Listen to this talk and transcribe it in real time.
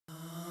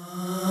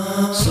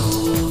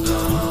Soul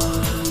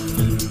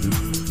Garden.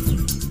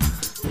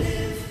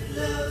 Live,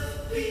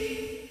 love,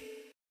 be.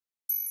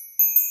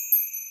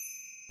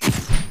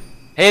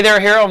 Hey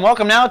there, hero, and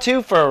welcome now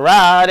to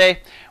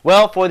Friday.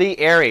 Well, for the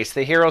Aries,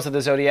 the heroes of the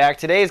zodiac,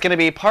 today is going to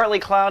be partly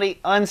cloudy,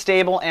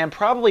 unstable, and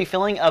probably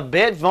feeling a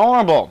bit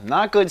vulnerable.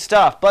 Not good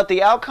stuff, but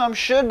the outcome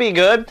should be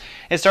good.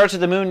 It starts with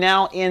the moon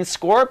now in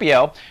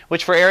Scorpio,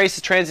 which for Aries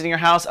is transiting your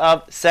house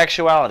of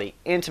sexuality,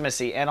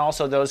 intimacy, and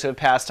also those who have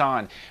passed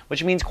on,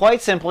 which means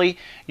quite simply,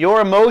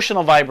 your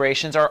emotional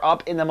vibrations are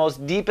up in the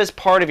most deepest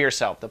part of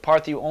yourself, the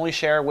part that you only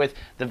share with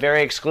the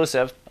very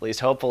exclusive, at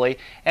least hopefully,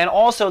 and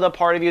also the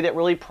part of you that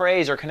really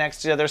prays or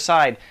connects to the other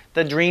side,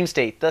 the dream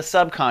state, the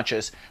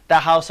subconscious, the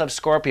house of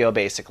Scorpio,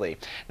 basically.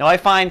 Now, I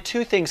find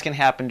two things can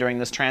happen during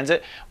this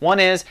transit. One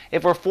is,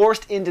 if we're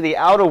forced into the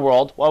outer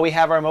world while we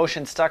have our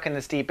emotions stuck in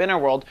this deep inner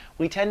world,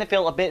 we tend to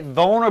feel a bit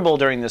vulnerable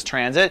during this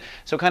transit.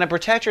 So kind of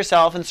protect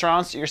yourself and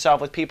surround yourself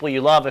with people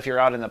you love if you're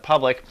out in the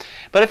public.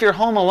 But if you're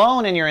home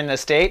alone and you're in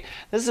this state,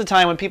 this is a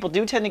time when people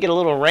do tend to get a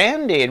little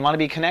randy and want to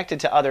be connected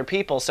to other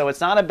people. So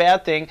it's not a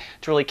bad thing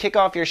to really kick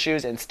off your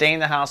shoes and stay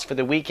in the house for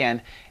the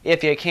weekend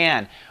if you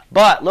can.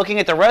 But looking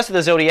at the rest of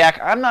the zodiac,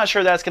 I'm not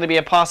sure that's going to be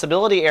a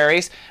possibility,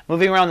 Aries.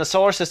 Moving around the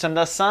solar system,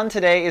 the sun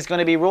today is going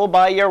to be ruled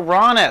by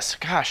Uranus.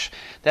 Gosh,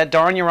 that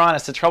darn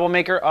Uranus, the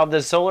troublemaker of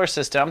the solar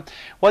system.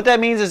 What that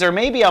means is there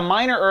may be a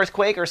minor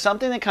earthquake or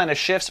something that kind of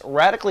shifts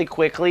radically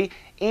quickly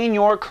in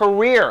your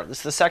career. This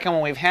is the second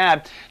one we've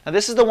had. Now,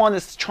 this is the one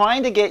that's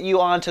trying to get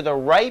you onto the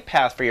right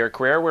path for your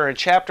career. We're in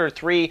chapter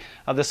 3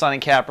 of the Sun in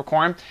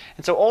Capricorn.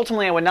 And so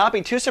ultimately, I would not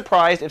be too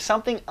surprised if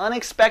something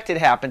unexpected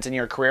happens in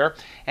your career,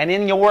 and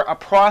in your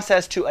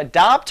process to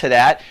adopt to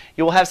that,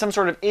 you will have some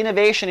sort of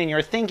innovation in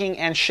your thinking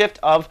and shift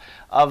of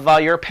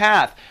your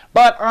path.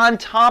 But on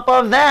top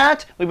of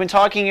that, we've been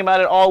talking about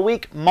it all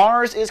week,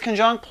 Mars is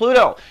conjunct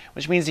Pluto,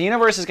 which means the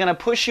universe is going to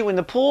push you in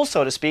the pool,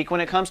 so to speak,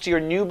 when it comes to your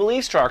new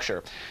belief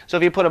structure. So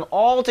if you put them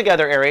all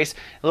together, Aries,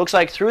 it looks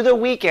like through the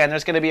weekend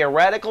there's going to be a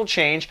radical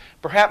change,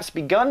 perhaps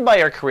begun by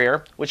your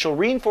career, which will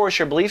reinforce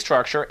your belief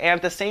structure, and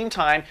at the same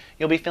time,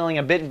 you'll be feeling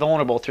a bit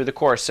vulnerable through the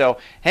course. So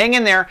hang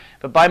in there,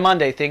 but by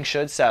Monday, things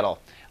should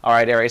settle. All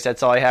right, Aries,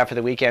 that's all I have for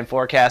the weekend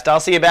forecast. I'll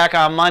see you back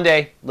on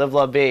Monday. Live,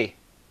 love, be.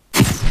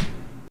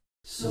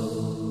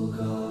 So